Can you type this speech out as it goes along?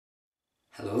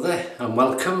Hello there and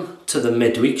welcome to the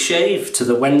midweek shave, to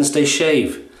the Wednesday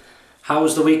shave.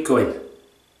 How's the week going?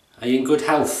 Are you in good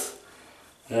health?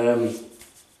 I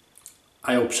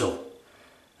hope so.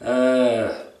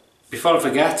 Before I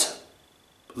forget,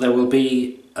 there will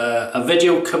be a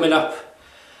video coming up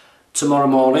tomorrow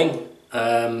morning,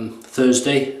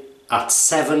 Thursday at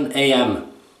 7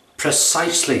 AM,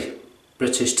 precisely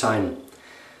British time.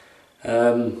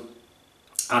 And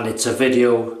it's a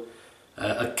video,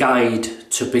 a guide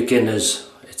to beginners.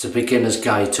 It's a beginner's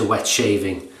guide to wet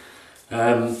shaving.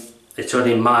 It's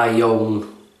only my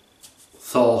own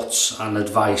thoughts and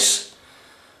advice.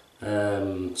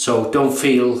 So don't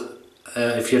feel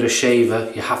if you're a shaver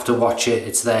you have to watch it.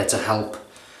 It's there to help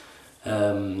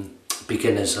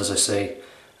beginners, as I say.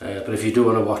 But if you do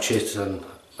want to watch it, then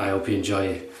I hope you enjoy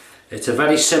it. It's a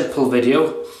very simple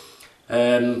video,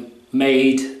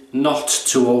 made not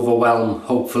to overwhelm,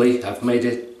 hopefully. I've made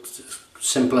it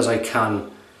simple as I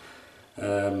can,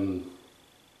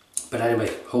 but anyway,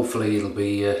 hopefully it'll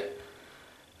be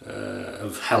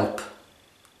of help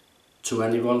to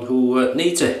anyone who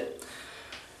needs it.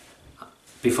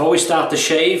 Before we start the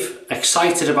shave,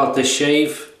 excited about this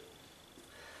shave,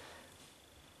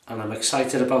 and I'm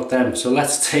excited about them, so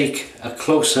let's take a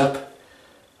close-up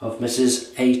of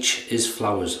Mrs. H's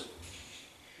flowers.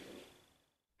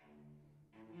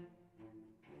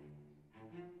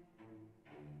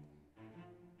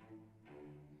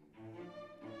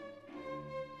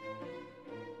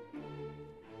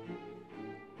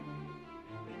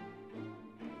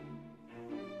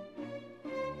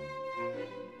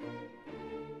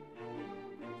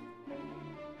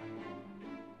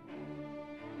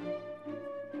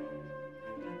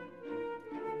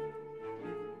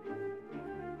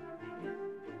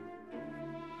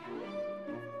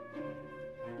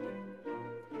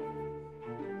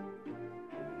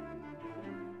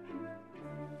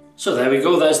 So there we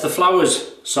go, there's the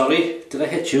flowers. Sorry, did I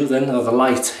hit you then? Oh, the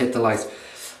light, hit the light.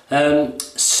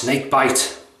 Snake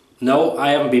bite. No,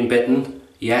 I haven't been bitten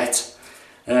yet.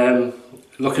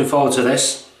 Looking forward to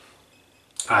this.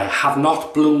 I have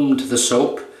not bloomed the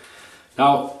soap.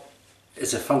 Now,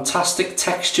 it's a fantastic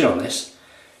texture on this.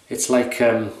 It's like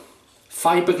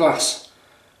fiberglass.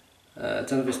 I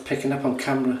don't know if it's picking up on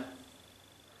camera.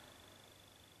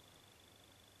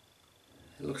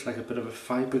 It looks like a bit of a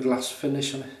fiberglass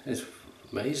finish on it. It's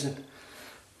amazing.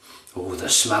 Oh, the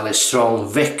smell is strong.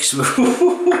 Vicks.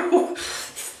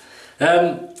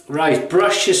 Right,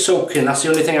 brush is soaking. That's the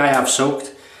only thing I have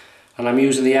soaked. And I'm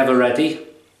using the Ever Ready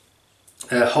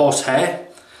horsehair.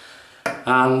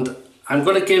 And I'm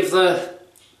going to give the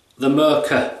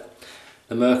Merkur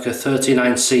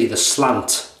 39C, the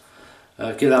slant.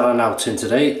 Give that an out in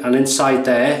today. And inside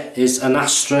there is an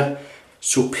Astra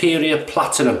Superior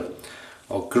Platinum,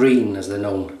 or green as they're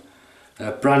known.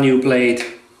 Brand new blade,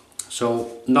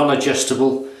 so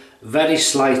non-adjustable, very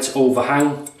slight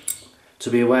overhang to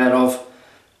be aware of,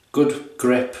 good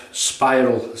grip,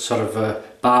 spiral sort of a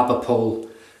barber pole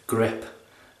grip,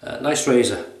 nice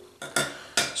razor.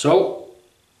 So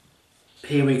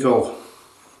here we go,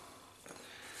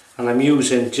 and I'm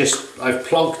using I've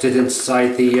plonked it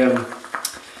inside the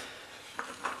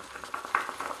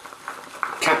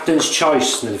Captain's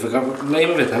Choice, and I forgot the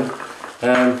name of it then.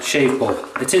 Shave ball.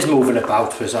 It is moving about,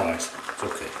 but it's alright. It's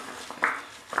okay.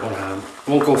 One hand.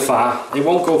 Won't go far. It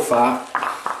won't go far.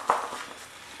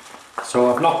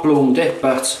 So I've not bloomed it,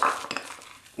 but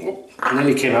it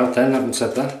nearly came out then, I haven't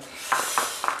said that.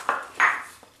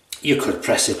 You could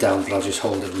press it down, but I'll just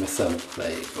hold it with my thumb.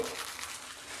 There you go.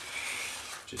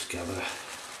 Just gather.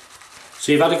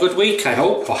 So you've had a good week, I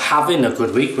hope, or having a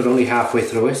good week. We're only halfway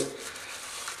through it.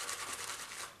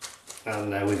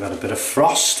 And we've had a bit of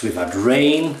frost, we've had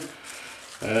rain,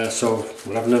 so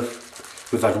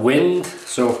we've had wind,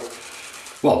 so,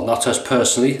 well, not us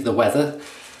personally, the weather,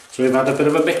 so we've had a bit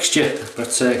of a mixture,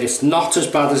 but it's not as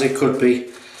bad as it could be.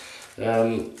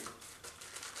 That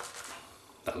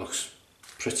looks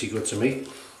pretty good to me.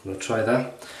 I'm going to try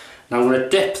that. Now I'm going to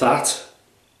dip that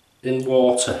in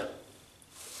water.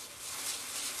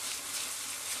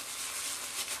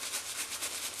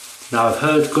 Now I've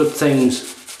heard good things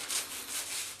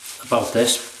about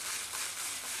this.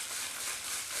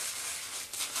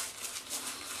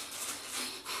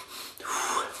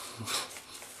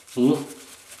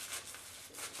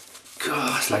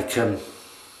 God, it's like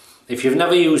if you've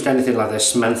never used anything like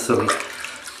this, Menthol,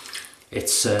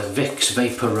 it's Vicks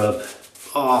Vapor Rub.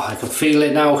 Oh, I can feel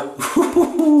it now.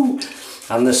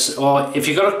 And this, or if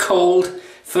you've got a cold,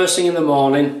 first thing in the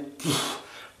morning,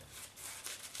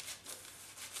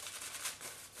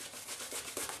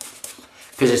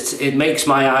 because it makes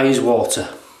my eyes water.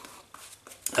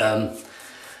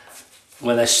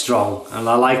 when they're strong, and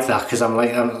I like that because I'm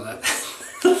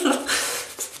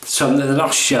so they're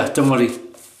not shut, don't worry.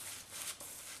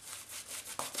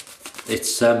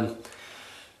 It's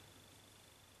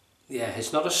yeah,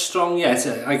 it's not as strong yet.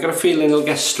 I got a feeling it'll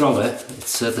get stronger.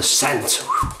 It's the scent.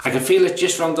 I can feel it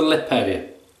just around the lip area.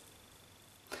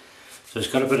 So it's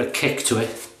got a bit of kick to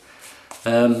it.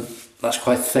 That's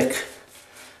quite thick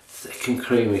and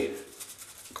creamy.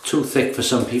 Too thick for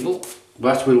some people,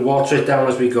 but we'll water it down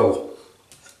as we go.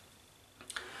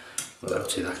 We'll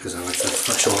empty that because I like that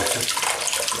fresh water.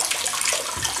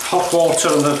 Hot water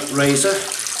on the razor,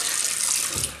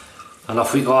 and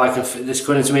off we go. I can feel this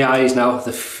going into my eyes now.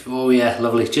 Oh yeah,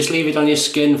 lovely. Just leave it on your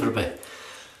skin for a bit.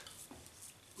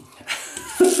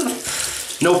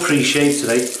 No pre-shave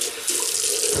today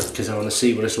because I want to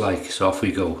see what it's like. So off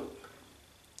we go.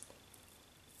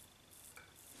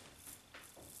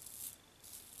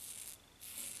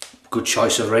 Good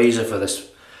choice of razor for this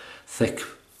thick,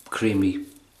 creamy,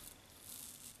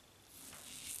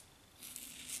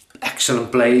 excellent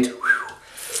blade.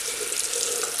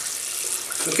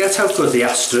 Forget how good the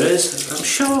Astra is. I'm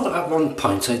sure at one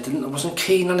point I wasn't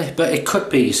keen on it, but it could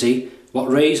be, you see,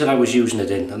 what razor I was using it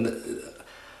in. And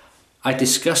I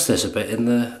discussed this a bit in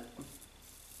in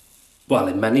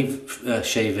many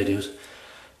shave videos.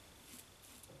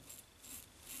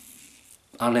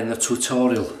 And in the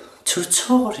tutorial. It's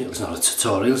not a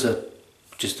tutorial, it's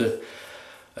just a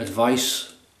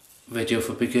advice video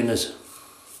for beginners.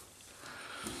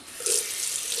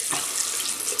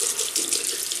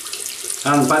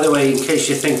 And by the way, in case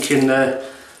you're thinking,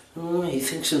 oh, he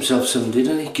thinks himself somebody,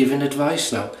 doesn't he, giving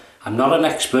advice now. I'm not an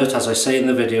expert, as I say in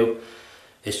the video.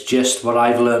 It's just what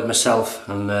I've learnt myself,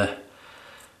 and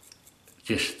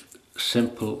just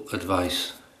simple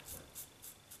advice.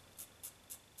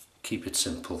 Keep it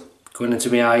simple. Going into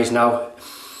my eyes now,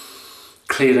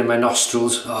 clearing my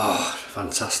nostrils. Oh,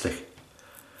 fantastic.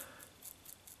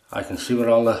 I can see what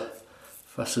all the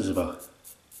fuss is about.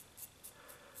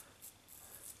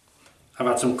 I've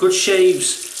had some good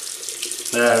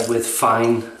shaves with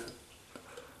fine,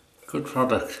 good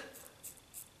product.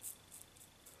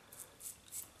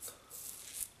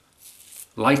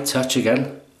 Light touch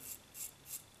again.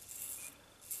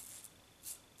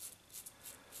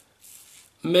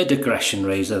 Mid-aggression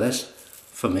razor this,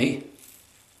 for me.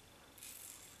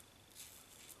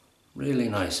 Really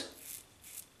nice.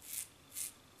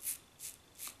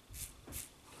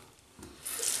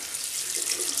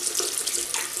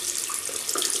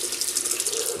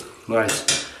 Right,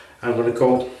 I'm going to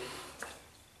go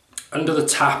under the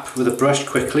tap with a brush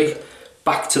quickly,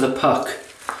 back to the puck.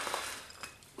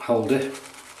 Hold it.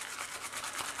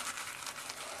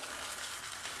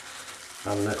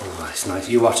 And oh, it's nice.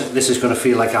 You watch it. This is going to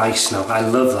feel like ice now. I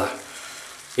love that.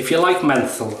 If you like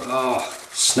menthol, oh,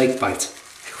 snake bite.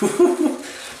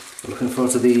 Looking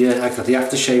forward to the. I got the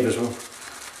aftershave as well.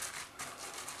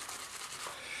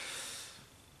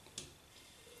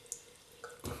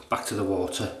 Back to the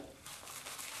water.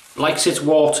 Likes its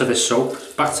water, this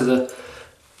soap. Back to the.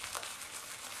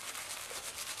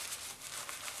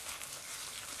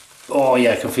 Oh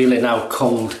yeah, I can feel it now,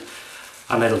 cold.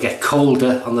 And it'll get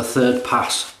colder on the third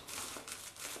pass.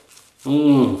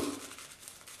 Oh,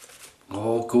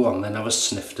 go on then, have a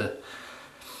snifter.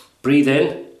 Breathe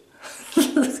in.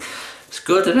 It's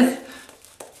good, isn't it?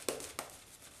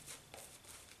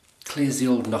 Clears the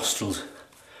old nostrils.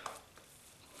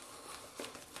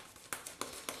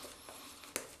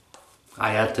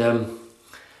 I had a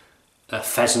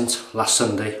pheasant last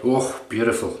Sunday. Oh,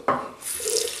 beautiful.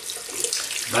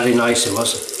 Very nice it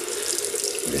was.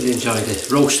 Really enjoyed it.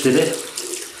 Roasted it.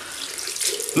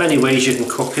 Many ways you can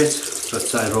cook it,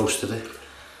 but I roasted it.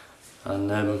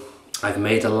 And I've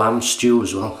made a lamb stew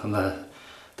as well, and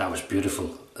that was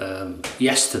beautiful.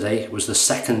 Yesterday was the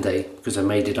second day, because I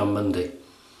made it on Monday.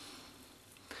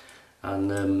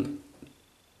 And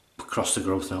across the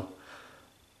growth now.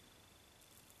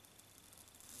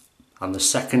 And the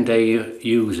second day you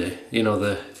use it, you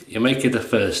know, you make it the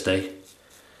first day,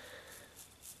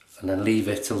 and then leave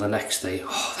it till the next day.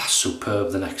 Oh, that's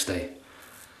superb the next day.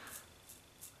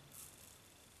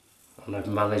 And I've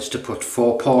managed to put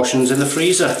 4 portions in the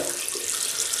freezer.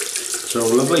 So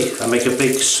lovely. I make a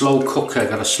big slow cooker. I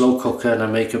got a slow cooker and I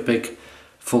make a big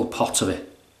full pot of it.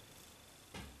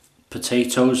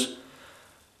 Potatoes,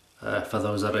 for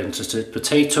those that are interested.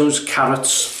 Potatoes,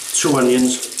 carrots, 2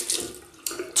 onions,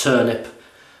 turnip.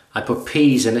 I put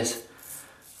peas in it,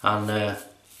 and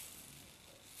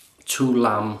 2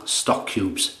 lamb stock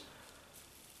cubes,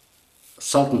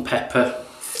 salt and pepper,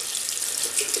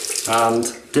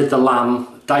 and did the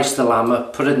lamb, diced the lamb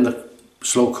up, put it in the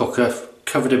slow cooker,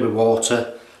 covered it with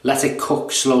water, let it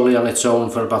cook slowly on its own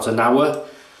for about an hour,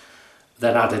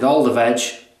 then added all the veg,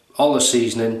 all the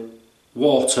seasoning,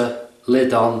 water,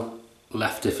 lid on,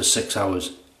 left it for 6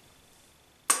 hours.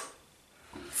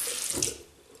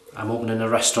 I'm opening a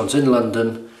restaurant in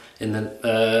London in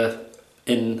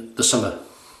the summer.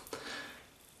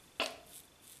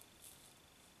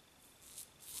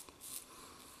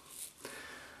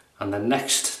 And then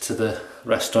next to the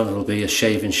restaurant will be a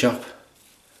shaving shop.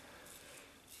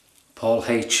 Paul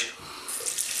H.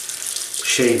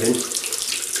 Shaving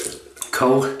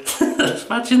Co.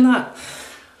 Imagine that.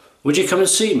 Would you come and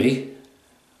see me?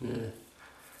 Yeah.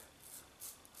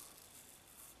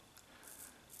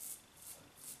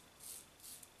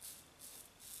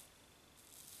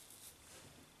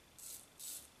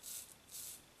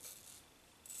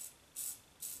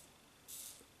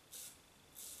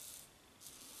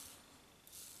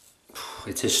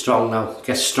 It is strong now. It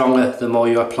gets stronger the more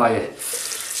you apply it.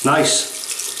 Nice.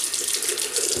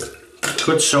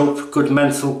 Good soap, good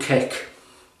menthol kick.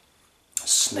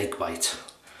 Snake bite.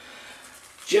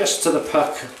 Just to the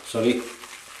puck. Sorry.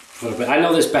 For a bit. I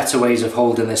know there's better ways of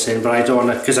holding this in, but I don't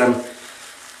want to, because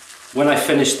when I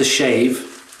finish the shave,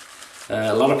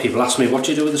 a lot of people ask me, what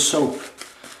do you do with the soap?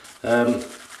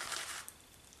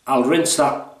 I'll rinse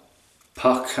that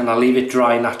puck and I'll leave it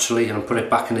dry naturally and I'll put it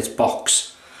back in its box.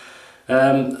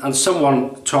 And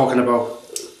someone talking about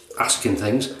asking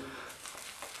things,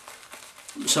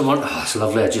 someone, oh, it's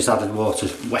lovely, I just added water,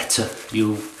 wetter,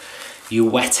 you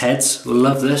wet heads will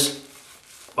love this.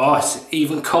 Oh, it's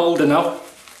even colder now.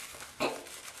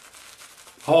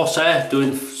 Horsehair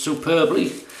doing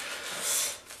superbly.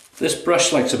 This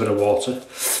brush likes a bit of water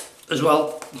as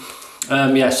well.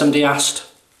 Yeah, somebody asked,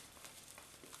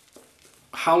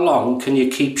 how long can you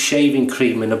keep shaving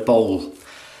cream in a bowl?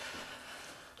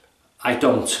 I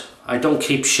don't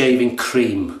keep shaving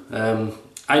cream.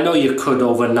 I know you could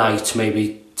overnight,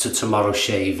 maybe to tomorrow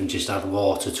shave and just add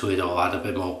water to it or add a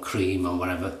bit more cream or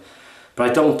whatever, but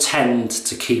I don't tend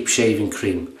to keep shaving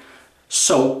cream.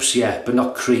 Soaps, yeah, but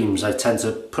not creams. I tend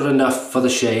to put enough for the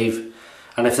shave,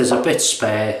 and if there's a bit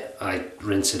spare I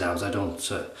rinse it out. I don't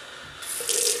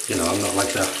you know, I'm not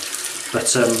like that. But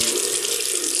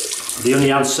the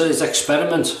only answer is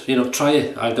experiment, you know, try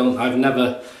it. I've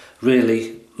never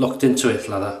really looked into it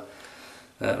like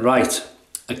that. Right,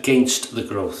 against the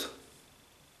growth.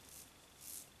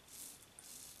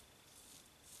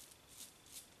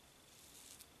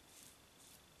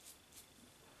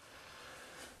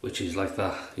 Which is like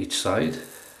that each side.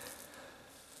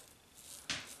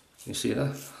 You see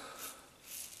that?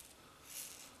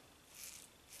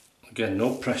 Again,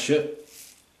 no pressure.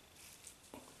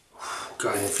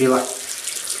 God, I feel like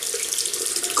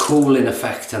cooling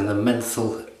effect and the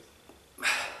menthol.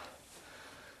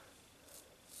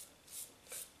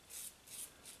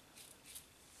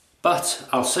 But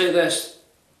I'll say this,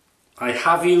 I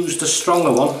have used a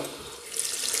stronger one.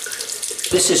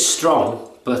 This is strong,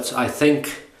 but I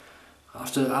think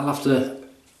I'll have to,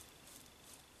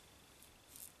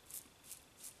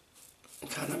 I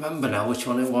can't remember now which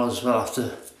one it was, but I'll have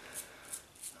to,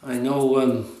 I know,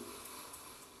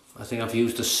 I think I've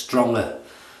used a stronger,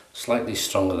 slightly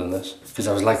stronger than this, because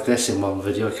I was like this in one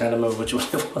video. I can't remember which one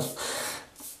it was.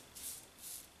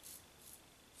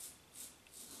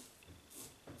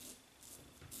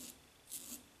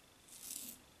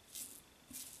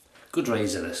 Good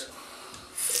razor this.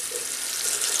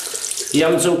 You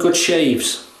having some good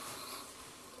shaves?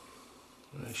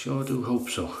 I sure do hope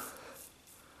so.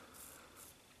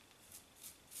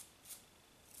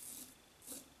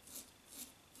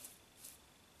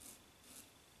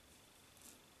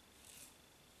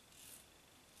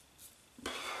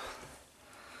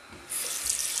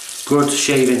 Good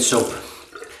shaving soap,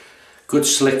 good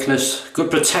slickness, good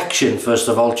protection first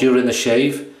of all during the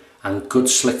shave, and good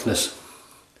slickness.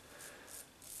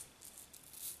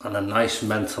 And a nice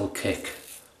menthol kick.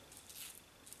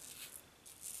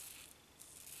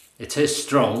 It is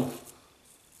strong.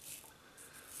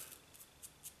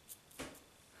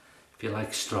 If you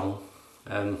like strong.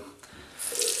 But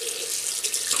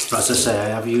as I say, I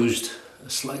have used a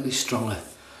slightly stronger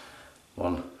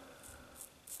one.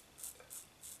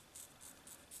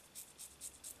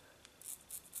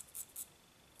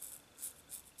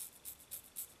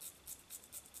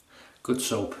 Good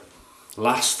soap.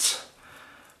 Lasts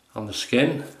on the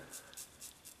skin.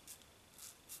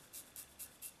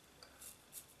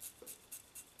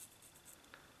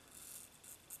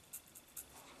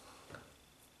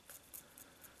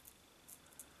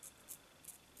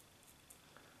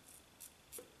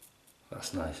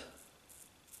 That's nice.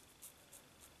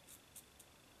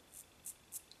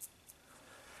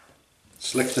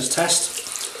 Slickness test.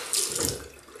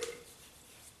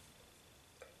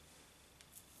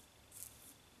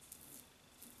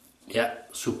 Yeah,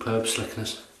 superb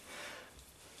slickness.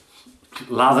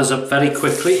 Lathers up very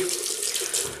quickly.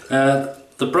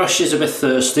 The brush is a bit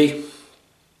thirsty,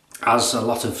 as a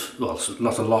lot of, well,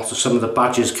 not a lot, some of the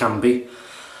badges can be.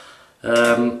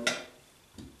 You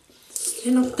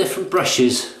know, different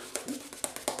brushes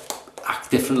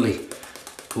act differently.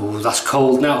 Oh, that's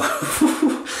cold now.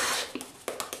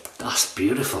 That's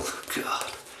beautiful. God.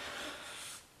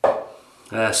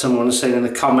 Someone was saying in the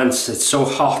comments it's so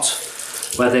hot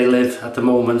where they live at the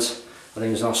moment. I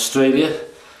think it's in Australia.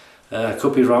 I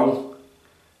could be wrong.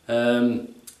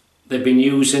 They've been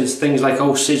using things like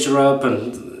oat syrup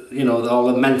and, you know, all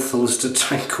the menthols to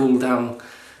try and cool down.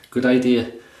 Good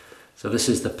idea. So this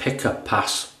is the pickup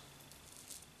pass.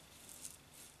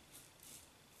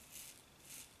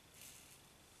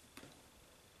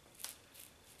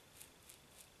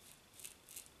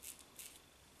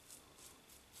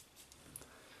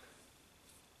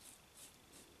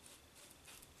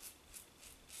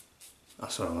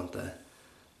 That's what I want there.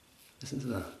 Listen to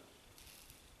that.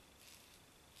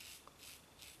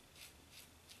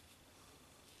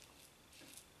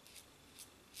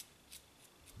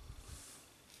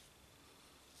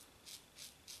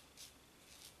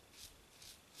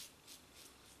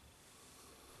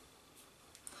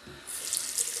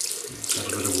 Got a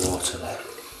bit of water there.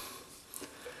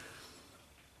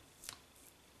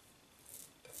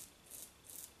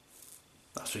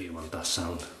 That's what you want, that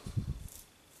sound.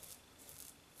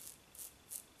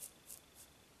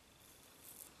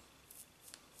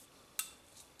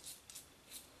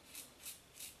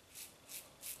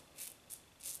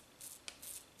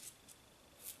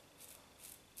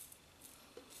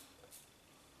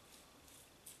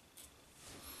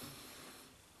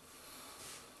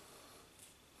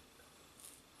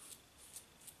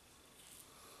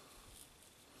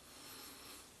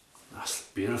 That's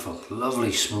beautiful,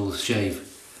 lovely smooth shave.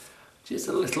 Just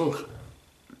a little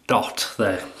dot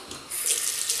there.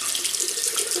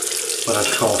 But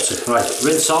I've caught it. Right,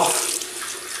 rinse off.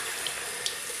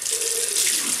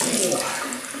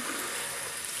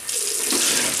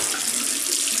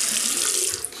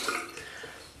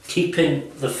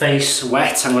 Keeping the face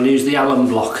wet, I'm going to use the alum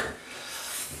block.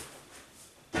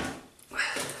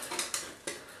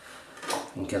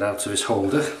 And get out of his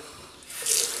holder.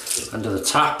 Under the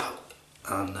tap.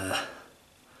 And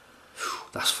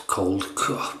that's for cold.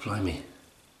 God, blimey.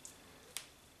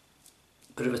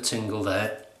 Bit of a tingle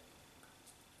there.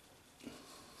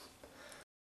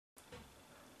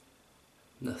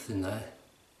 Nothing there.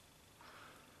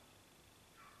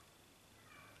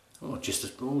 Oh, just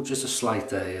a slight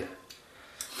there. Yeah.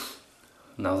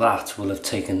 Now that will have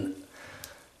taken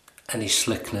any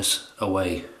slickness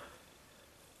away.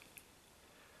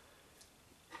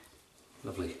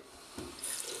 Lovely.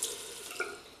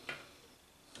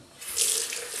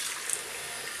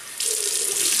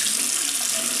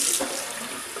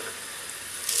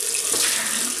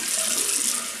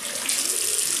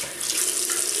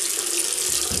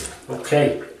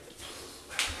 Okay.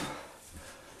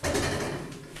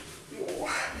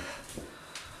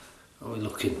 How are we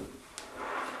looking?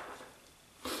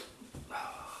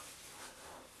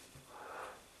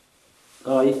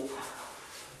 Oh,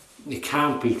 you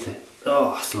can't beat it.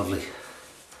 Oh, it's lovely.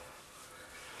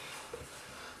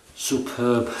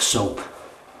 Superb soap.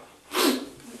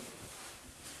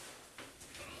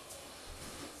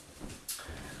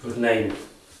 Good name.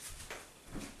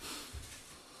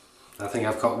 I think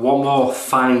I've got one more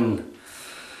fine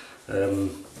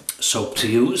soap to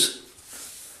use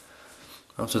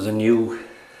out of the new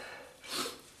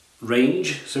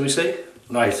range, so we say.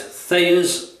 Right,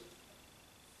 Thayer's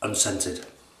Unscented.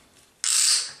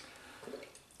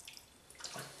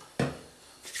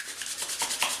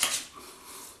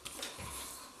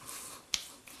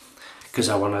 Because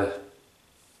I want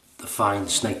the fine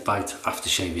snake bite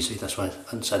aftershave, you see, that's why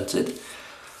unscented.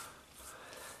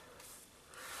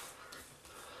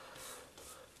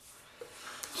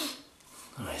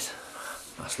 Right,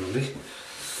 that's lovely.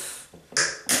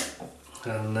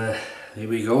 And here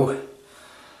we go.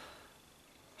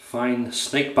 Fine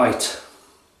snake bite.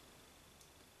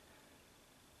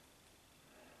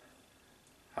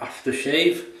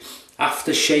 Aftershave.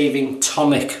 After-shaving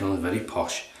tonic. Oh, very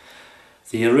posh.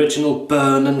 The original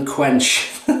burn and quench.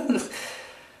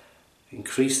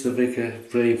 Increase the vigour,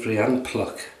 bravery and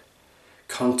pluck.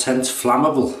 Content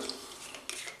flammable.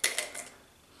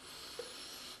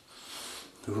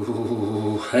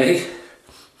 Ooh, hey.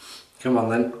 Come on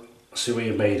then. Let's see what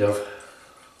you're made of.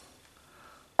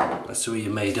 Let's see what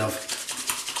you're made of.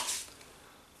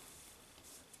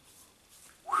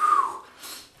 Whew.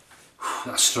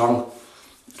 That's strong.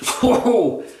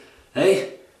 Whoa!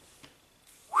 Hey?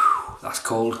 That's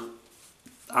cold.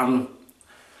 and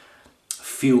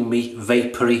fumey,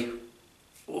 vapoury.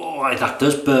 Oh, that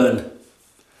does burn.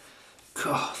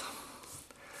 God,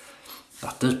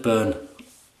 that does burn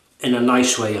in a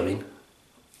nice way, I mean.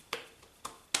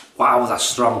 Wow, that's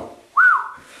strong.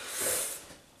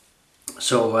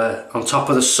 So on top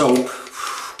of the soap,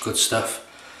 good stuff.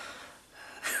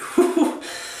 I'm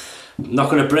not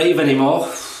going to brave anymore.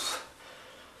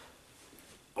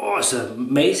 Oh, it's an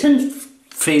amazing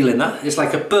feeling, that. It's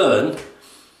like a burn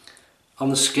on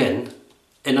the skin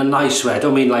in a nice way. I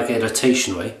don't mean like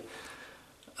irritation way.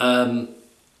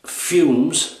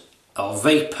 Fumes or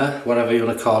vapour, whatever you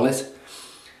want to call it,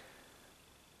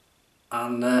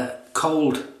 and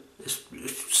cold. It's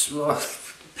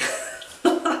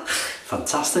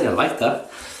fantastic. I like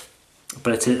that.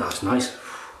 But it is. Oh, it's nice.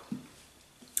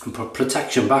 And put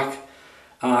protection back.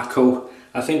 Arco.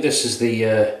 I think this is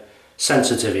the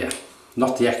sensitive, yeah,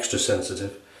 not the extra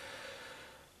sensitive.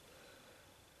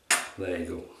 There you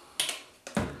go.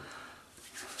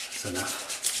 That's enough.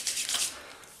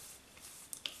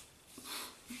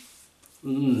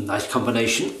 Nice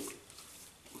combination.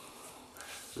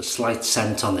 There's a slight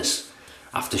scent on this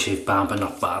aftershave balm, but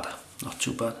not bad. Not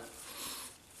too bad.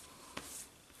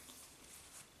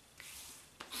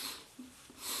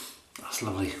 That's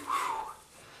lovely.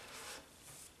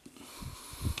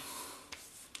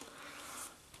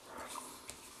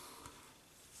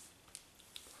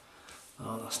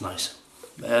 Oh, that's nice.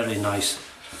 Very nice.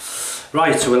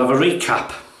 Right, so we'll have a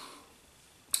recap.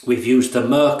 We've used the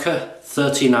Merkur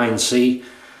 39C,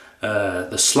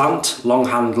 the slant, long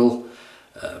handle,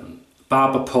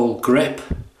 barber pole grip,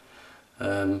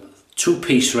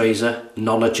 two-piece razor,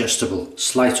 non-adjustable,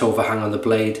 slight overhang on the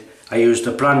blade. I used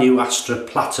a brand new Astra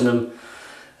Platinum,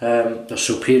 a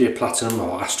Superior Platinum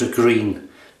or Astra Green.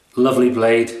 Lovely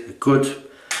blade, good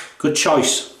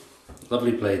choice.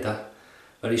 Lovely blade, that.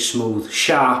 Very smooth,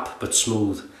 sharp but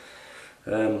smooth,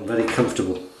 very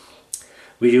comfortable.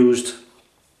 We used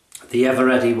the Ever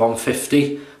Ready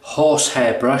 150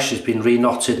 horsehair brush. Has been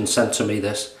re-knotted and sent to me,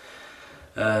 this.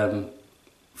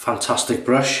 Fantastic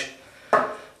brush. And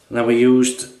then we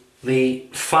used the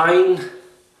fine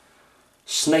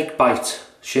snakebite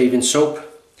shaving soap,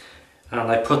 and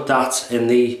I put that in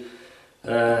the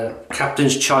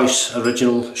Captain's Choice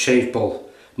original shave bowl.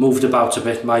 Moved about a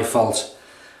bit, my fault.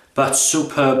 But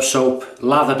superb soap,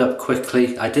 lathered up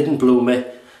quickly. I didn't bloom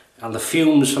it, and the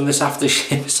fumes from this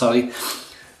aftershave, sorry,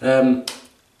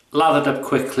 lathered up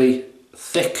quickly,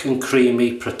 thick and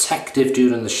creamy, protective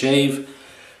during the shave,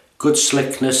 good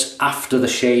slickness after the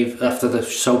shave, after the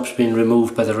soap's been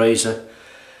removed by the razor,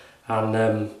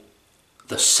 and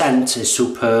the scent is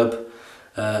superb,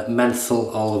 menthol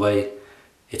all the way.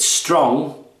 It's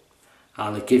strong,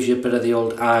 and it gives you a bit of the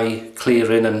old eye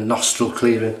clearing and nostril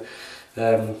clearing.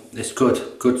 It's good,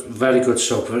 very good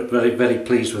soap. Very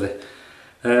pleased with it.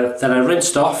 Then I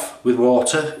rinsed off with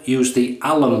water. Used the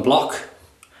alum block.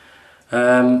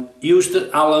 Used the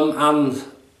alum and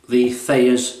the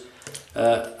Thayers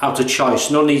out of choice.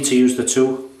 No need to use the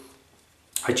two.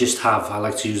 I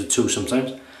like to use the two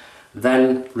sometimes.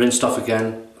 Then rinsed off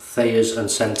again. Thayers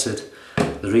unscented.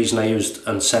 The reason I used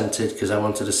unscented because I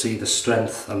wanted to see the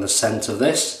strength and the scent of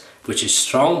this, which is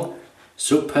strong,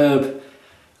 superb.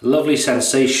 Lovely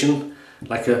sensation,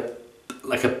 like a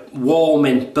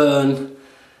warming burn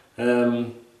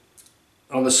on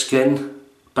the skin,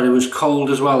 but it was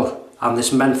cold as well, and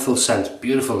this menthol scent,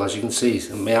 beautiful, as you can see,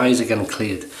 and my eyes are getting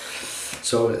cleared,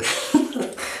 so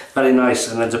very nice.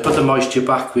 And then to put the moisture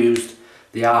back, we used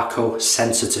the Arco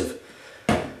Sensitive,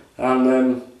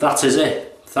 and that is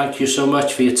it. Thank you so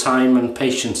much for your time and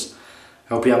patience.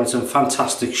 I hope you're having some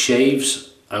fantastic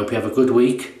shaves. I hope you have a good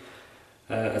week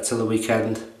until the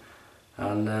weekend.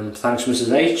 And thanks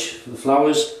Mrs H for the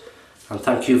flowers, and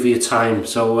thank you for your time.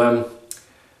 So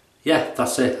yeah,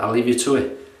 that's it. I'll leave you to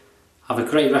it. Have a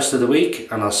great rest of the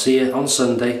week, and I'll see you on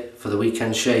Sunday for the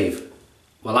weekend shave.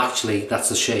 Well, actually, that's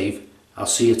the shave. I'll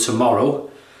see you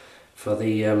tomorrow for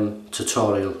the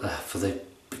tutorial,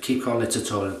 keep calling it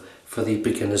tutorial, for the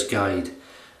beginner's guide.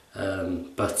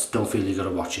 But don't feel you've got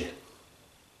to watch it.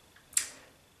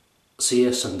 See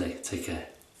you Sunday. Take care.